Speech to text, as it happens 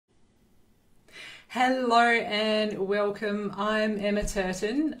Hello and welcome. I'm Emma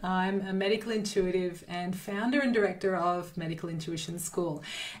Turton. I'm a medical intuitive and founder and director of Medical Intuition School.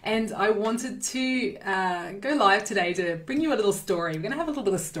 And I wanted to go live today to bring you a little story. We're going to have a little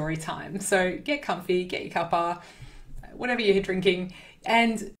bit of story time. So get comfy, get your cuppa, whatever you're drinking,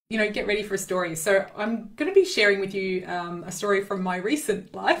 and get ready for a story. So I'm going to be sharing with you a story from my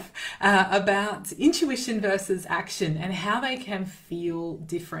recent life about intuition versus action and how they can feel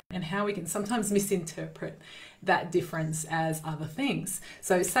different and how we can sometimes misinterpret that difference as other things.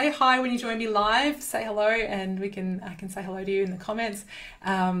 So say hi when you join me live, say hello, and I can say hello to you in the comments.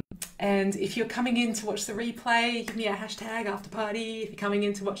 And if you're coming in to watch the replay, give me a hashtag after party. If you're coming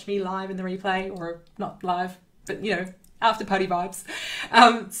in to watch me live in the replay, or not live, but after party vibes.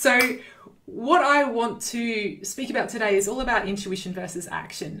 So what I want to speak about today is all about intuition versus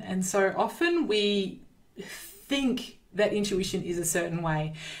action. And so often we think that intuition is a certain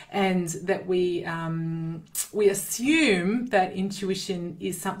way, and that we assume that intuition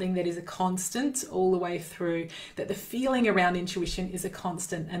is something that is a constant all the way through, that the feeling around intuition is a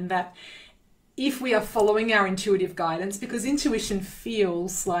constant, and that if we are following our intuitive guidance, because intuition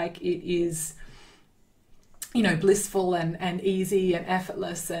feels like it is blissful and easy and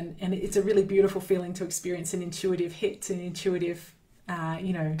effortless, and it's a really beautiful feeling to experience an intuitive hit, an intuitive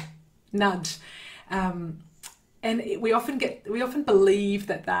nudge, and we often believe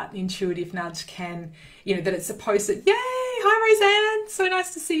that intuitive nudge can, that it's supposed to, yay, hi Roseanne, so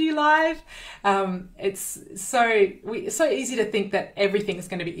nice to see you live. It's so easy to think that everything is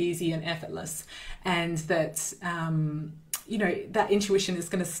going to be easy and effortless, and that that intuition is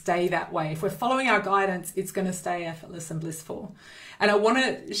going to stay that way. If we're following our guidance, it's going to stay effortless and blissful. And I want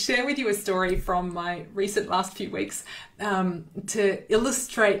to share with you a story from my recent last few weeks to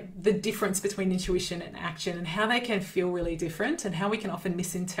illustrate the difference between intuition and action, and how they can feel really different, and how we can often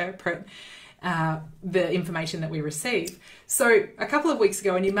misinterpret the information that we receive. So a couple of weeks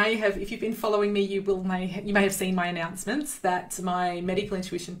ago, and you may have, if you've been following me, you may have seen my announcements that my medical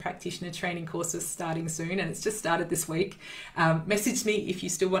intuition practitioner training course is starting soon, and it's just started this week. Message me if you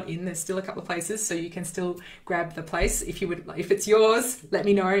still want in. There's still a couple of places, so you can still grab the place. If it's yours, let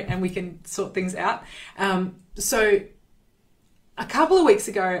me know and we can sort things out. So a couple of weeks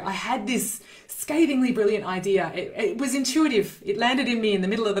ago, I had this scathingly brilliant idea. It was intuitive. It landed in me in the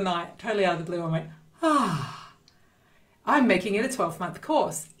middle of the night, totally out of the blue. I went, I'm making it a 12-month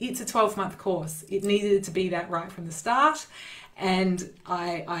course. It's a 12-month course. It needed to be that right from the start. And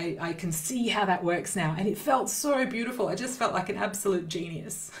I can see how that works now. And it felt so beautiful. I just felt like an absolute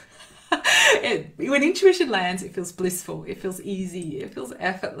genius. When intuition lands, it feels blissful, it feels easy, it feels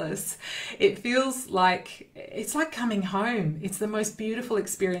effortless, it feels like it's like coming home. It's the most beautiful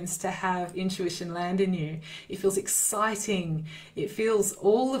experience to have intuition land in you. It feels exciting, it feels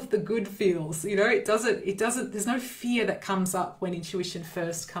all of the good feels, it doesn't, there's no fear that comes up when intuition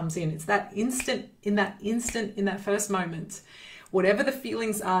first comes in. It's that instant, in that first moment, whatever the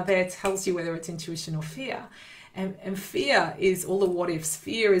feelings are there tells you whether it's intuition or fear. And fear is all the what ifs.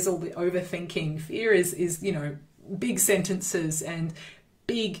 Fear is all the overthinking. Fear is big sentences and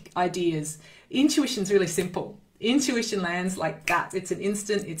big ideas. Intuition's really simple. Intuition lands like that. It's an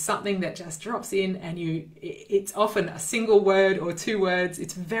instant. It's something that just drops in, and it's often a single word or two words.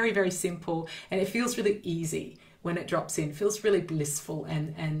 It's very, very simple, and it feels really easy when it drops in. It feels really blissful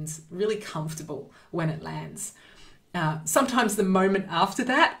and really comfortable when it lands. Sometimes the moment after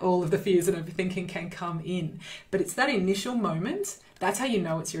that, all of the fears and overthinking can come in. But it's that initial moment, that's how you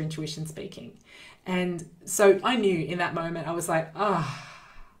know it's your intuition speaking. And so I knew in that moment, I was like,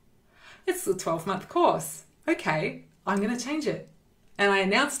 it's a 12-month course. Okay, I'm going to change it. And I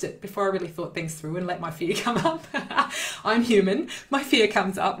announced it before I really thought things through and let my fear come up. I'm human. My fear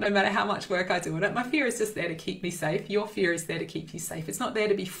comes up no matter how much work I do on it. My fear is just there to keep me safe. Your fear is there to keep you safe. It's not there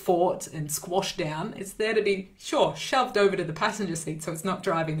to be fought and squashed down. It's there to be, shoved over to the passenger seat so it's not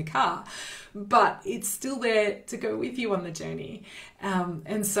driving the car. But it's still there to go with you on the journey.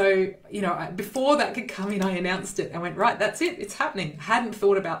 And so, before that could come in, I announced it. I went, right, that's it. It's happening. I hadn't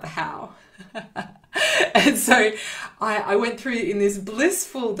thought about the how. And so I went through in this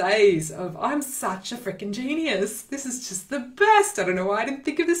blissful days of, I'm such a freaking genius. This is just the best. I don't know why I didn't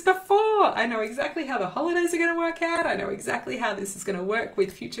think of this before. I know exactly how the holidays are going to work out. I know exactly how this is going to work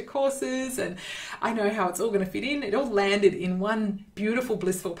with future courses, and I know how it's all going to fit in. It all landed in one beautiful,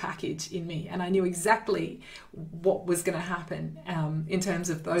 blissful package in me, and I knew exactly what was going to happen in terms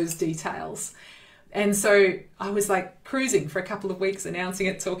of those details. And so I was like cruising for a couple of weeks, announcing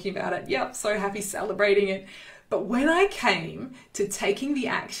it, talking about it. Yep, so happy, celebrating it. But when I came to taking the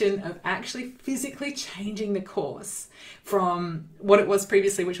action of actually physically changing the course from what it was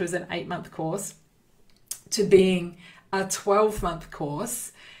previously, which was an 8-month course, to being a 12-month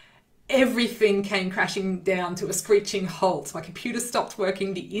course, everything came crashing down to a screeching halt. My computer stopped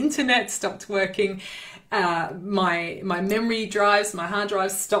working, the internet stopped working, my memory drives, my hard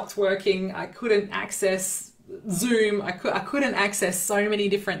drives stopped working. I couldn't access Zoom. I couldn't access so many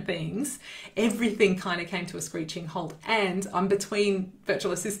different things. Everything kind of came to a screeching halt, and I'm between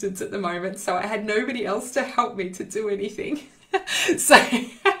virtual assistants at the moment, so I had nobody else to help me to do anything. So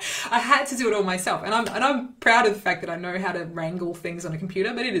I had to do it all myself, and I'm proud of the fact that I know how to wrangle things on a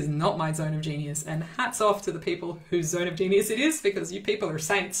computer, but it is not my zone of genius, and hats off to the people whose zone of genius it is, because you people are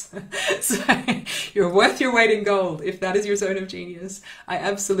saints. So you're worth your weight in gold if that is your zone of genius. I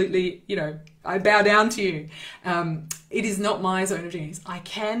absolutely, I bow down to you. It is not my zone of genius. I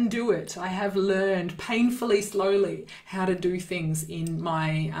can do it. I have learned painfully slowly how to do things in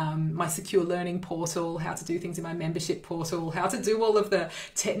my my secure learning portal, how to do things in my membership portal, how to do all of the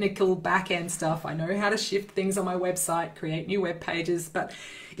technical back-end stuff. I know how to shift things on my website, create new web pages, but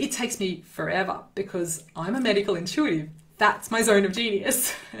it takes me forever because I'm a medical intuitive. That's my zone of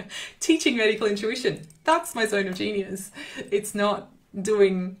genius. Teaching medical intuition, that's my zone of genius. It's not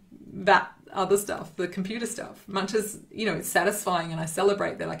doing that other stuff, the computer stuff. Much as, it's satisfying and I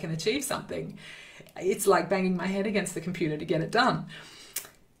celebrate that I can achieve something, it's like banging my head against the computer to get it done.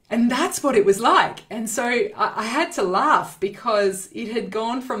 And that's what it was like. And so I had to laugh because it had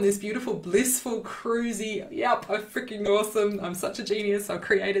gone from this beautiful, blissful, cruisy, yep, I'm freaking awesome, I'm such a genius, I've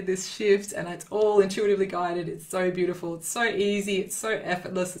created this shift and it's all intuitively guided, it's so beautiful, it's so easy, it's so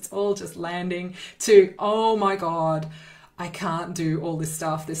effortless, it's all just landing, to, oh my God, I can't do all this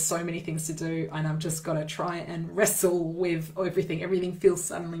stuff. There's so many things to do and I've just got to try and wrestle with everything. Everything feels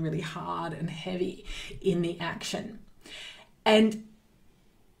suddenly really hard and heavy in the action. And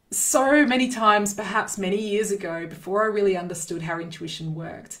so many times, perhaps many years ago, before I really understood how intuition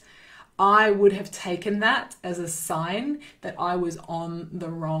worked, I would have taken that as a sign that I was on the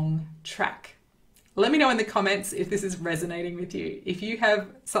wrong track. Let me know in the comments if this is resonating with you. If you have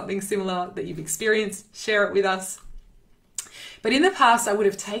something similar that you've experienced, share it with us. But in the past, I would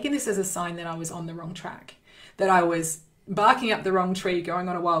have taken this as a sign that I was on the wrong track, that I was barking up the wrong tree, going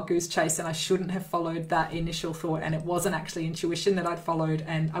on a wild goose chase, and I shouldn't have followed that initial thought, and it wasn't actually intuition that I'd followed,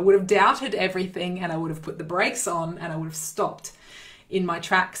 and I would have doubted everything, and I would have put the brakes on, and I would have stopped in my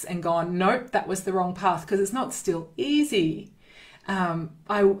tracks and gone, nope, that was the wrong path, because it's not still easy.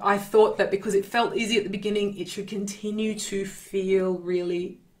 I thought that because it felt easy at the beginning, it should continue to feel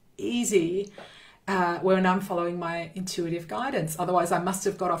really easy when I'm following my intuitive guidance. Otherwise, I must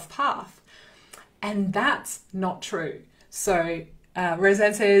have got off path. And that's not true. So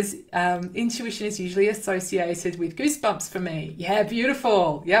Roseanne says, intuition is usually associated with goosebumps for me. Yeah,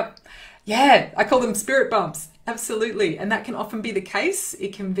 beautiful. Yep. Yeah, I call them spirit bumps. Absolutely. And that can often be the case.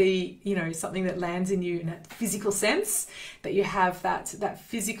 It can be, something that lands in you in a physical sense, that you have that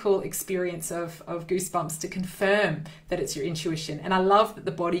physical experience of goosebumps to confirm that it's your intuition. And I love that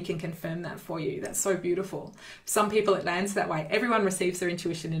the body can confirm that for you. That's so beautiful. Some people, it lands that way. Everyone receives their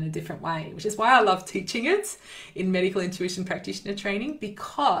intuition in a different way, which is why I love teaching it in medical intuition practitioner training,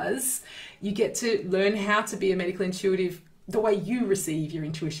 because you get to learn how to be a medical intuitive the way you receive your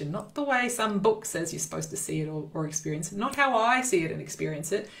intuition, not the way some book says you're supposed to see it or experience it, not how I see it and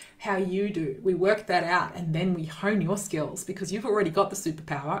experience it, how you do. We work that out and then we hone your skills, because you've already got the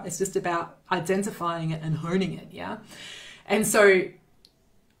superpower. It's just about identifying it and honing it, yeah? And so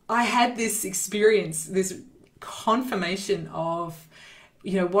I had this experience, this confirmation of,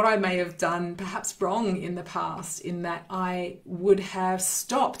 what I may have done perhaps wrong in the past, in that I would have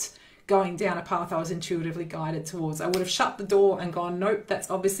stopped going down a path I was intuitively guided towards. I would have shut the door and gone, nope, that's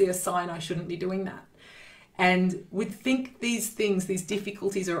obviously a sign I shouldn't be doing that. And would think these things, these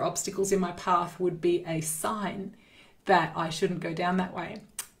difficulties or obstacles in my path would be a sign that I shouldn't go down that way.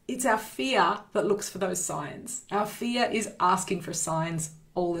 It's our fear that looks for those signs. Our fear is asking for signs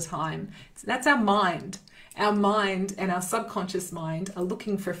all the time. So that's our mind. Our mind and our subconscious mind are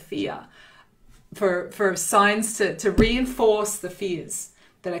looking for fear, for signs to reinforce the fears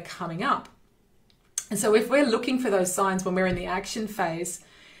that are coming up. And so if we're looking for those signs when we're in the action phase,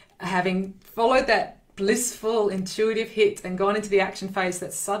 having followed that blissful intuitive hit and gone into the action phase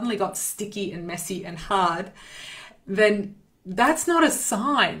that suddenly got sticky and messy and hard, then that's not a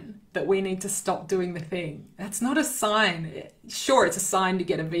sign that we need to stop doing the thing. That's not a sign. Sure, it's a sign to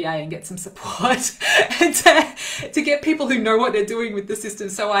get a VA and get some support and to get people who know what they're doing with the system,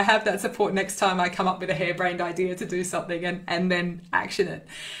 so I have that support next time I come up with a harebrained idea to do something and then action it.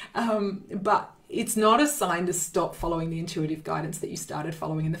 But it's not a sign to stop following the intuitive guidance that you started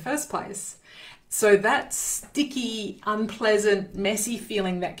following in the first place. So that sticky, unpleasant, messy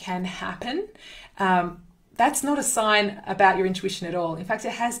feeling that can happen, that's not a sign about your intuition at all. In fact,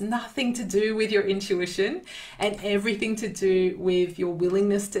 it has nothing to do with your intuition and everything to do with your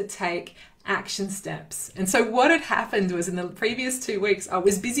willingness to take action steps. And so what had happened was, in the previous 2 weeks, I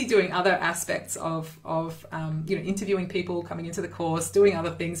was busy doing other aspects of interviewing people coming into the course, doing other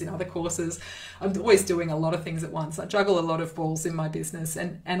things in other courses. I'm always doing a lot of things at once. I juggle a lot of balls in my business,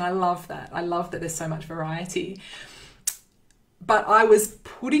 and I love that. I love that there's so much variety. But I was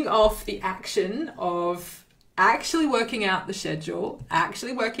putting off the action of actually working out the schedule,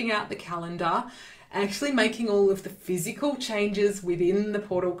 actually working out the calendar, actually making all of the physical changes within the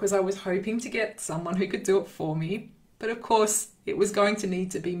portal, because I was hoping to get someone who could do it for me. But of course, it was going to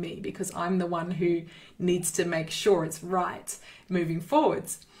need to be me, because I'm the one who needs to make sure it's right moving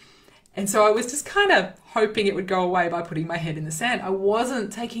forwards. And so I was just kind of hoping it would go away by putting my head in the sand. I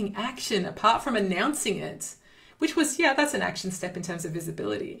wasn't taking action apart from announcing it, which was, yeah, that's an action step in terms of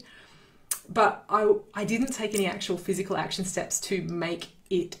visibility. But I didn't take any actual physical action steps to make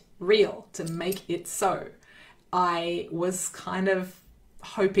it real, to make it so. I was kind of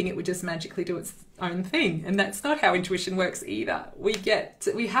hoping it would just magically do its own thing, and that's not how intuition works either.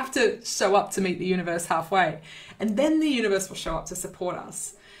 We have to show up to meet the universe halfway, and then the universe will show up to support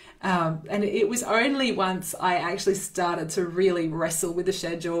us. And it was only once I actually started to really wrestle with the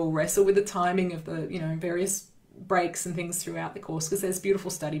schedule, wrestle with the timing of the various breaks and things throughout the course, because there's beautiful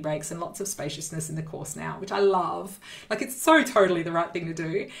study breaks and lots of spaciousness in the course now, which I love. Like, it's so totally the right thing to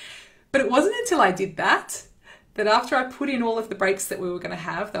do. But it wasn't until I did that after I put in all of the breaks that we were going to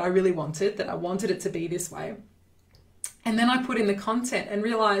have, that I really wanted, that I wanted it to be this way. And then I put in the content and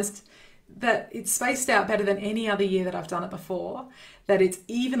realized that it's spaced out better than any other year that I've done it before, that it's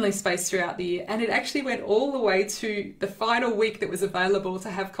evenly spaced throughout the year. And it actually went all the way to the final week that was available to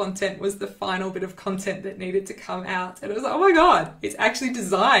have content, was the final bit of content that needed to come out. And it was like, oh my God, it's actually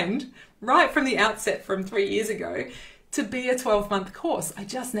designed right from the outset from 3 years ago to be a 12-month course. I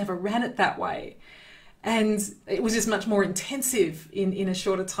just never ran it that way. And it was just much more intensive in a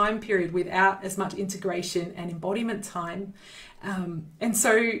shorter time period without as much integration and embodiment time. And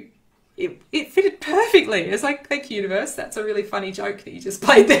so it fitted perfectly. It's like, thank you, universe. That's a really funny joke that you just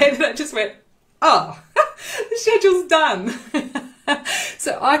played there. And I just went, oh, the schedule's done.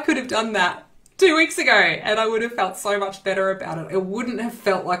 So I could have done that 2 weeks ago and I would have felt so much better about it. It wouldn't have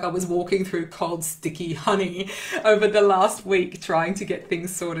felt like I was walking through cold, sticky honey over the last week trying to get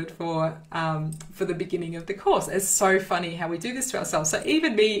things sorted for the beginning of the course. It's so funny how we do this to ourselves. So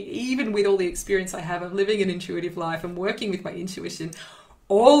even me, even with all the experience I have of living an intuitive life and working with my intuition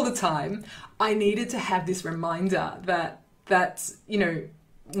all the time, I needed to have this reminder that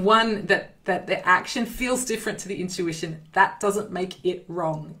the action feels different to the intuition. That doesn't make it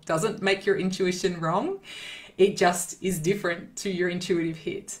wrong. Doesn't make your intuition wrong. It just is different to your intuitive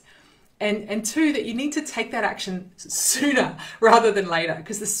hit. And two, that you need to take that action sooner rather than later,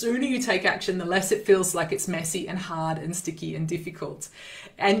 because the sooner you take action, the less it feels like it's messy and hard and sticky and difficult.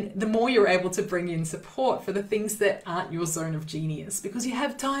 And the more you're able to bring in support for the things that aren't your zone of genius, because you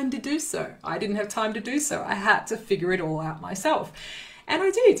have time to do so. I didn't have time to do so. I had to figure it all out myself. And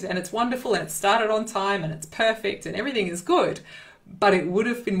I did, and it's wonderful, and it started on time, and it's perfect, and everything is good. But it would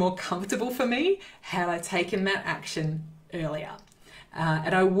have been more comfortable for me had I taken that action earlier.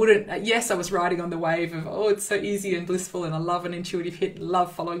 And I wouldn't, yes, I was riding on the wave of, oh, it's so easy and blissful, and I love an intuitive hit,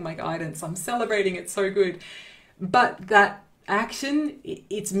 love following my guidance, I'm celebrating it, so good. But that action,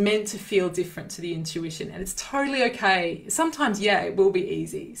 it's meant to feel different to the intuition, and it's totally okay. Sometimes, yeah, it will be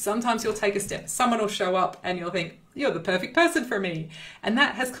easy. Sometimes you'll take a step, someone will show up and you'll think, you're the perfect person for me. And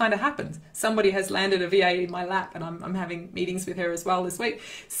that has kind of happened. Somebody has landed a VA in my lap, and I'm having meetings with her as well this week.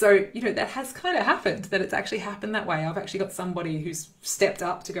 So, that has kind of happened, that it's actually happened that way. I've actually got somebody who's stepped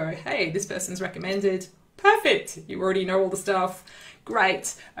up to go, hey, this person's recommended. Perfect. You already know all the stuff.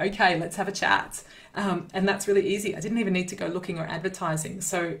 Great. Okay, let's have a chat. And that's really easy. I didn't even need to go looking or advertising.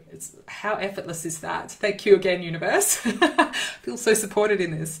 So how effortless is that? Thank you again, universe. I feel so supported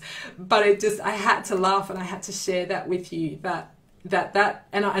in this. But I had to laugh, and I had to share that with you,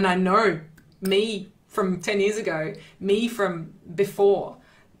 and I know me from 10 years ago, me from before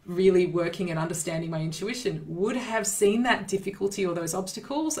really working and understanding my intuition, would have seen that difficulty or those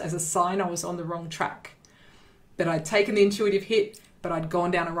obstacles as a sign I was on the wrong track. That I'd taken the intuitive hit, but I'd gone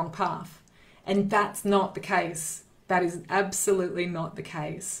down a wrong path. And that's not the case. That is absolutely not the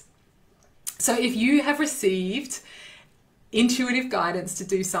case. So if you have received intuitive guidance to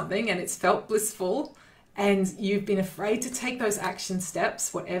do something and it's felt blissful, and you've been afraid to take those action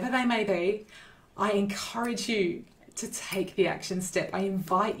steps, whatever they may be, I encourage you to take the action step. I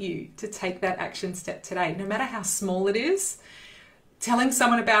invite you to take that action step today, no matter how small it is. telling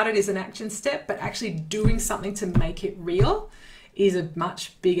someone about it is an action step, but actually doing something to make it real is a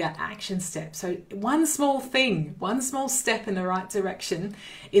much bigger action step. So one small thing, one small step in the right direction,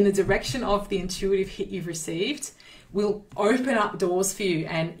 in the direction of the intuitive hit you've received, will open up doors for you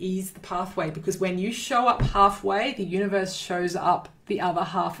and ease the pathway. Because when you show up halfway, the universe shows up the other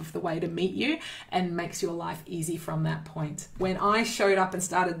half of the way to meet you and makes your life easy from that point. When I showed up and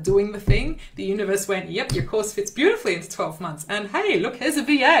started doing the thing, the universe went, yep, your course fits beautifully into 12 months. And hey, look, here's a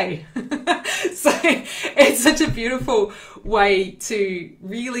VA. So it's such a beautiful way to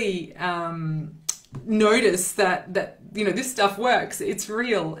really notice that you know, this stuff works, it's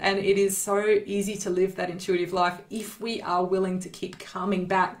real, and it is so easy to live that intuitive life if we are willing to keep coming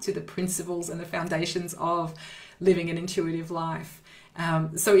back to the principles and the foundations of living an intuitive life.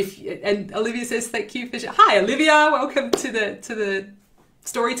 So and Olivia says, thank you for, hi Olivia, welcome to the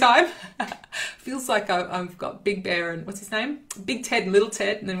story time. Feels like I've got Big Bear and what's his name? Big Ted and Little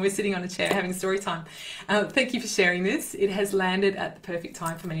Ted, and then we're sitting on a chair having story time. Thank you for sharing this. It has landed at the perfect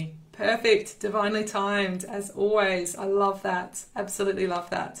time for me. Perfect, divinely timed, as always. I love that. Absolutely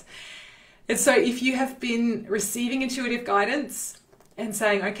love that. And so if you have been receiving intuitive guidance and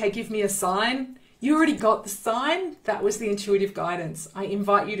saying, okay, give me a sign, you already got the sign. That was the intuitive guidance. I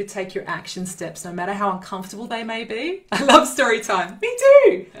invite you to take your action steps, no matter how uncomfortable they may be. I love story time. Me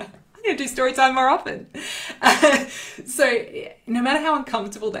too. I'm going to do story time more often. So no matter how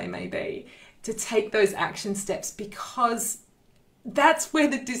uncomfortable they may be, to take those action steps, because that's where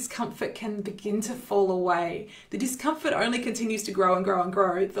the discomfort can begin to fall away. The discomfort only continues to grow and grow and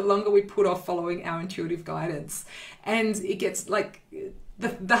grow the longer we put off following our intuitive guidance. And it gets like,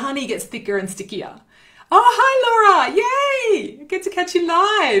 the honey gets thicker and stickier. Oh, hi Laura, yay! I get to catch you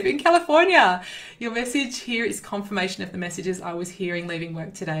live in California. Your message here is confirmation of the messages I was hearing leaving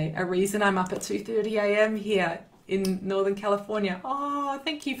work today. A reason I'm up at 2:30 a.m. here in Northern California. Oh,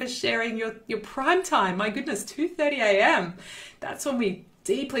 thank you for sharing your prime time. My goodness, 2:30 a.m. That's when we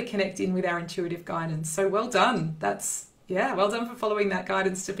deeply connect in with our intuitive guidance. So well done. Well done for following that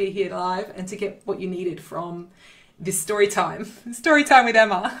guidance to be here live and to get what you needed from this story time with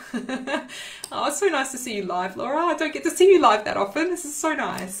Emma. Oh, it's so nice to see you live, Laura. I don't get to see you live that often. This is so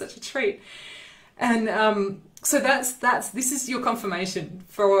nice, such a treat. And so this is your confirmation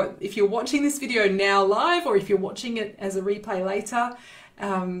for if you're watching this video now live, or if you're watching it as a replay later.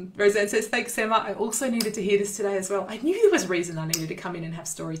 Roseanne says, thanks Emma, I also needed to hear this today as well. I knew there was a reason I needed to come in and have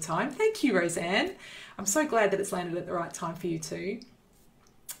story time. Thank you, Roseanne. I'm so glad that it's landed at the right time for you too.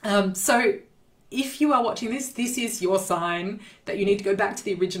 So if you are watching this is your sign that you need to go back to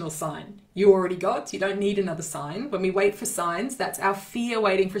the original sign you already got. You don't need another sign. When we wait for signs, that's our fear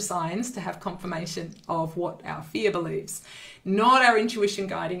waiting for signs to have confirmation of what our fear believes, not our intuition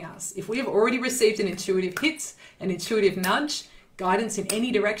guiding us. If we have already received an intuitive hit, an intuitive nudge, guidance in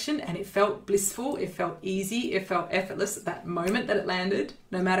any direction, and it felt blissful, it felt easy, it felt effortless at that moment that it landed,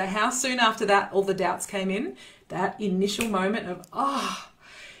 no matter how soon after that all the doubts came in, that initial moment of,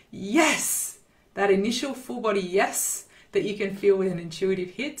 yes, that initial full body yes that you can feel with an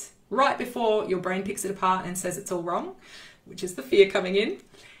intuitive hit right before your brain picks it apart and says it's all wrong, which is the fear coming in.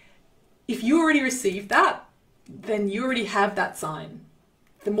 If you already received that, then you already have that sign.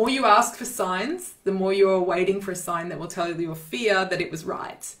 The more you ask for signs, the more you're waiting for a sign that will tell you your fear that it was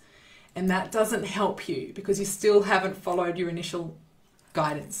right. And that doesn't help you because you still haven't followed your initial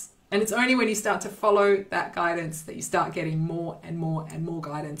guidance. And it's only when you start to follow that guidance that you start getting more and more and more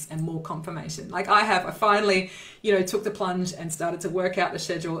guidance and more confirmation. Like I finally, took the plunge and started to work out the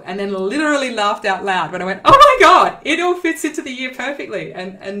schedule, and then literally laughed out loud when I went, oh my God, it all fits into the year perfectly.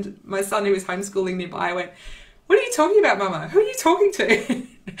 And my son, who was homeschooling nearby, went, what are you talking about, Mama? Who are you talking to?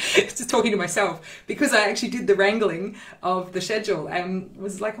 Just talking to myself, because I actually did the wrangling of the schedule and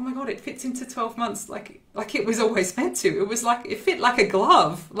was like, oh my God, it fits into 12 months like it was always meant to. It was like, it fit like a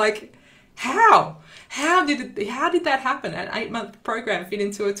glove. Like, how did that happen? An 8-month program fit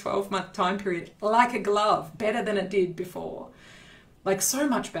into a 12-month time period like a glove, better than it did before. Like, so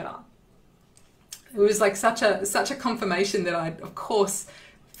much better. It was like such a confirmation that of course,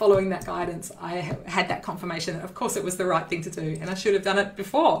 following that guidance, I had that confirmation that of course it was the right thing to do, and I should have done it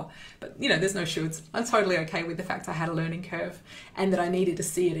before. But there's no shoulds. I'm totally okay with the fact I had a learning curve and that I needed to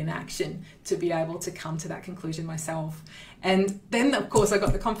see it in action to be able to come to that conclusion myself. And then of course I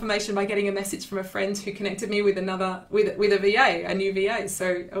got the confirmation by getting a message from a friend who connected me with a VA, a new VA.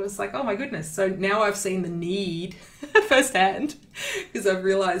 So I was like, oh my goodness. So now I've seen the need firsthand, because I've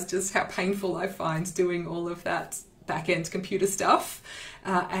realized just how painful I find doing all of that back-end computer stuff,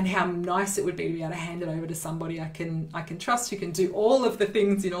 and how nice it would be to be able to hand it over to somebody I can trust, who can do all of the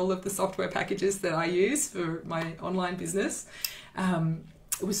things in all of the software packages that I use for my online business.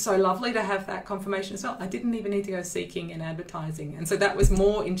 It was so lovely to have that confirmation as well. I didn't even need to go seeking and advertising. And so that was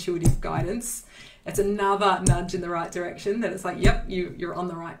more intuitive guidance. It's another nudge in the right direction, that it's like, yep, you're on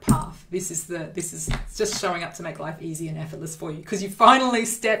the right path. This is just showing up to make life easy and effortless for you, because you finally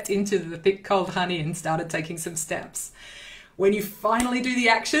stepped into the thick, cold honey and started taking some steps. When you finally do the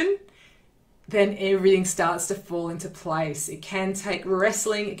action, then everything starts to fall into place. It can take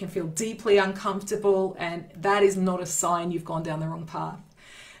wrestling, it can feel deeply uncomfortable, and that is not a sign you've gone down the wrong path.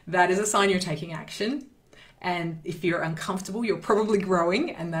 That is a sign you're taking action. And if you're uncomfortable, you're probably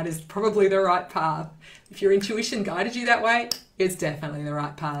growing, and that is probably the right path. If your intuition guided you that way, it's definitely the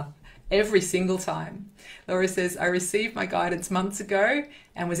right path. Every single time. Laura says, I received my guidance months ago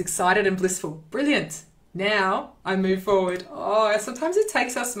and was excited and blissful. Brilliant. Now I move forward. Oh, sometimes it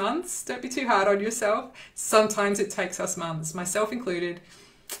takes us months. Don't be too hard on yourself. Sometimes it takes us months, myself included.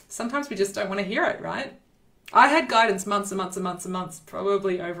 Sometimes we just don't want to hear it, right? I had guidance months and months and months and months,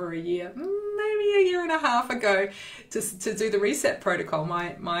 probably over a year, maybe a year and a half ago, to do the reset protocol,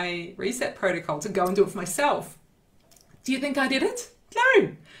 my reset protocol, to go and do it for myself. Do you think I did it?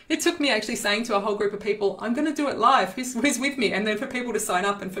 No. It took me actually saying to a whole group of people, I'm going to do it live. Who's with me? And then for people to sign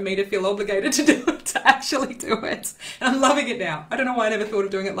up and for me to feel obligated to do it, to actually do it. And I'm loving it now. I don't know why I never thought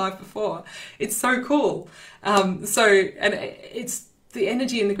of doing it live before. It's so cool. The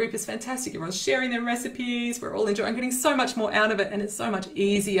energy in the group is fantastic. Everyone's sharing their recipes. We're all enjoying. I'm getting so much more out of it, and it's so much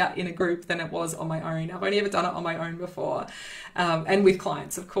easier in a group than it was on my own. I've only ever done it on my own before. And with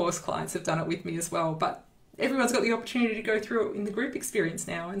clients, of course, clients have done it with me as well. But everyone's got the opportunity to go through it in the group experience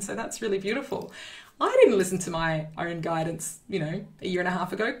now, and so that's really beautiful. I didn't listen to my own guidance, a year and a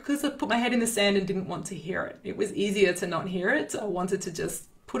half ago, because I put my head in the sand and didn't want to hear it. It was easier to not hear it. I wanted to just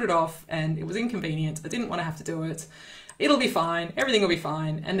put it off, and it was inconvenient. I didn't want to have to do it. It'll be fine. Everything will be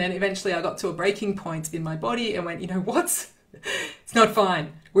fine. And then eventually I got to a breaking point in my body and went, what? It's not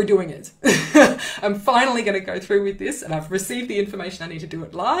fine. We're doing it. I'm finally going to go through with this, and I've received the information I need to do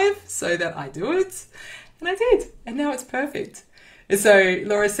it live so that I do it. And I did. And now it's perfect. So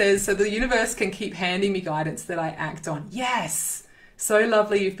Laura says, so the universe can keep handing me guidance that I act on. Yes. So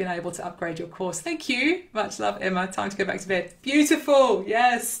lovely you've been able to upgrade your course. Thank you. Much love, Emma. Time to go back to bed. Beautiful.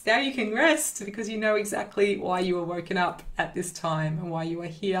 Yes. Now you can rest because you know exactly why you were woken up at this time and why you are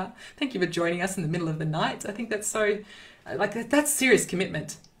here. Thank you for joining us in the middle of the night. I think that's so, that's serious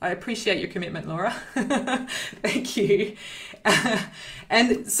commitment. I appreciate your commitment, Laura. Thank you.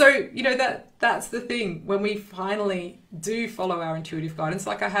 And so, that's the thing. When we finally do follow our intuitive guidance,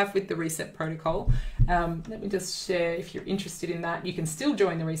 like I have with the reset protocol, let me just share, if you're interested in that, you can still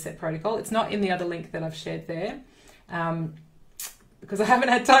join the reset protocol. It's not in the other link that I've shared there, because I haven't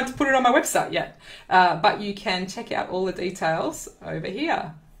had time to put it on my website yet. But you can check out all the details over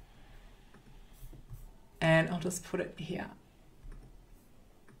here. And I'll just put it here.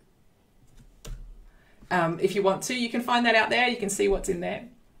 If you want to, you can find that out there. You can see what's in there.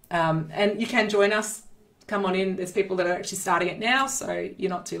 And you can join us. Come on in. There's people that are actually starting it now, so you're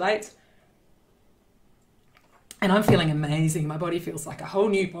not too late. And I'm feeling amazing. My body feels like a whole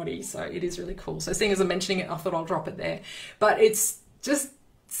new body, so it is really cool. So seeing as I'm mentioning it, I thought I'll drop it there. But it's just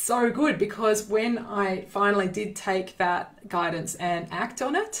so good, because when I finally did take that guidance and act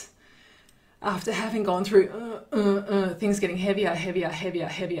on it, after having gone through things getting heavier, harder,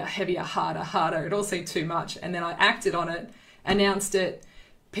 it all seemed too much. And then I acted on it, announced it,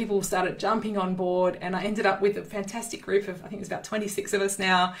 people started jumping on board, and I ended up with a fantastic group of, I think it's about 26 of us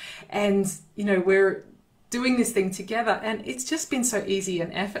now. And, we're doing this thing together, and it's just been so easy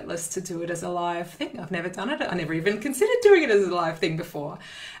and effortless to do it as a live thing. I've never done it. I never even considered doing it as a live thing before.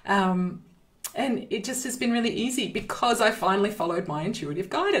 And it just has been really easy because I finally followed my intuitive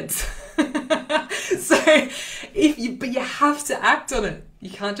guidance. But you have to act on it. You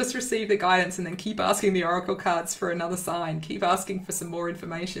can't just receive the guidance and then keep asking the oracle cards for another sign, keep asking for some more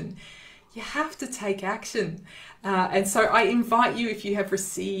information. You have to take action. And so I invite you, if you have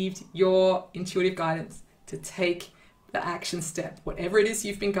received your intuitive guidance, to take the action step, whatever it is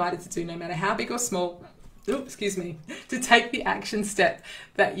you've been guided to do, no matter how big or small. To take the action step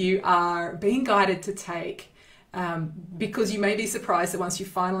that you are being guided to take, because you may be surprised that once you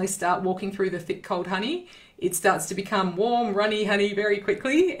finally start walking through the thick, cold honey, it starts to become warm, runny honey very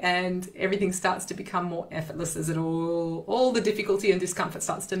quickly, and everything starts to become more effortless as all the difficulty and discomfort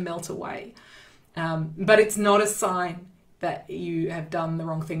starts to melt away. But it's not a sign that you have done the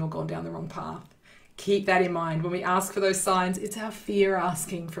wrong thing or gone down the wrong path. Keep that in mind. When we ask for those signs, it's our fear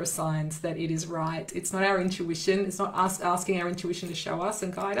asking for signs that it is right. It's not our intuition. It's not us asking our intuition to show us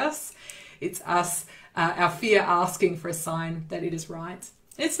and guide us. It's us, our fear asking for a sign that it is right.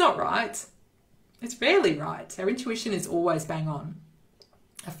 It's not right. It's rarely right. Our intuition is always bang on.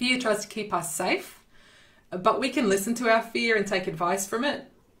 Our fear tries to keep us safe, but we can listen to our fear and take advice from it.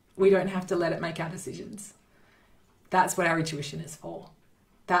 We don't have to let it make our decisions. That's what our intuition is for.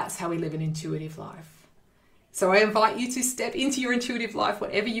 That's how we live an intuitive life. So I invite you to step into your intuitive life,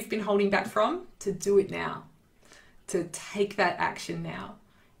 whatever you've been holding back from, to do it now, to take that action now.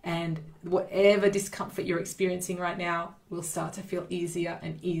 And whatever discomfort you're experiencing right now will start to feel easier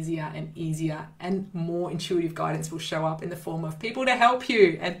and easier and easier, and more intuitive guidance will show up in the form of people to help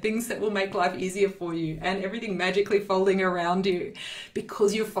you and things that will make life easier for you, and everything magically folding around you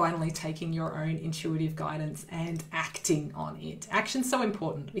because you're finally taking your own intuitive guidance and acting on it. Action's so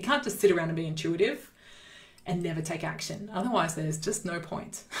important. We can't just sit around and be intuitive and never take action. Otherwise, there's just no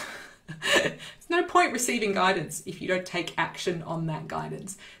point. There's no point receiving guidance if you don't take action on that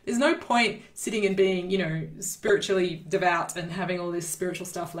guidance. There's no point sitting and being, spiritually devout and having all this spiritual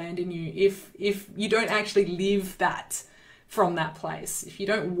stuff land in you if you don't actually live that from that place. If you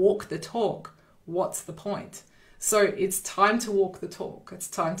don't walk the talk, what's the point? So it's time to walk the talk. It's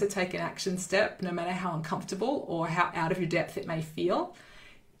time to take an action step, no matter how uncomfortable or how out of your depth it may feel.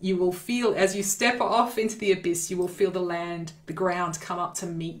 You will feel, as you step off into the abyss, you will feel the ground come up to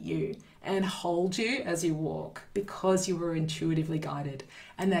meet you and hold you as you walk, because you were intuitively guided,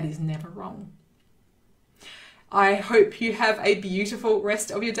 and that is never wrong. I hope you have a beautiful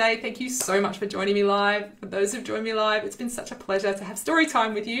rest of your day. Thank you so much for joining me live. For those who've joined me live, it's been such a pleasure to have story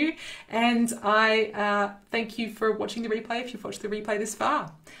time with you. And I thank you for watching the replay. If you've watched the replay this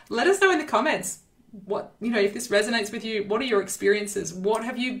far, let us know in the comments if this resonates with you. What are your experiences? What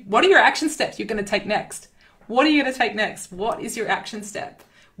are your action steps you're going to take next? What are you going to take next? What is your action step?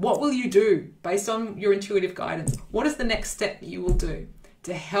 What will you do based on your intuitive guidance? What is the next step that you will do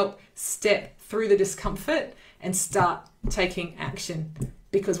to help step through the discomfort and start taking action?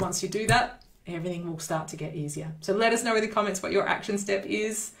 Because once you do that, everything will start to get easier. So let us know in the comments what your action step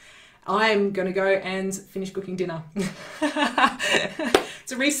is. I'm going to go and finish cooking dinner.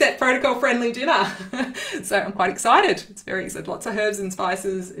 It's a reset protocol friendly dinner. So I'm quite excited. It's lots of herbs and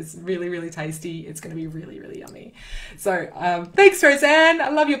spices. It's really, really tasty. It's going to be really, really yummy. So thanks, Roseanne. I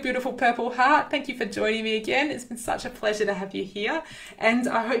love your beautiful purple heart. Thank you for joining me again. It's been such a pleasure to have you here. And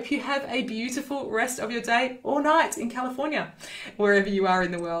I hope you have a beautiful rest of your day or night in California, wherever you are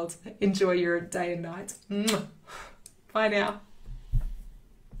in the world. Enjoy your day and night. Bye now.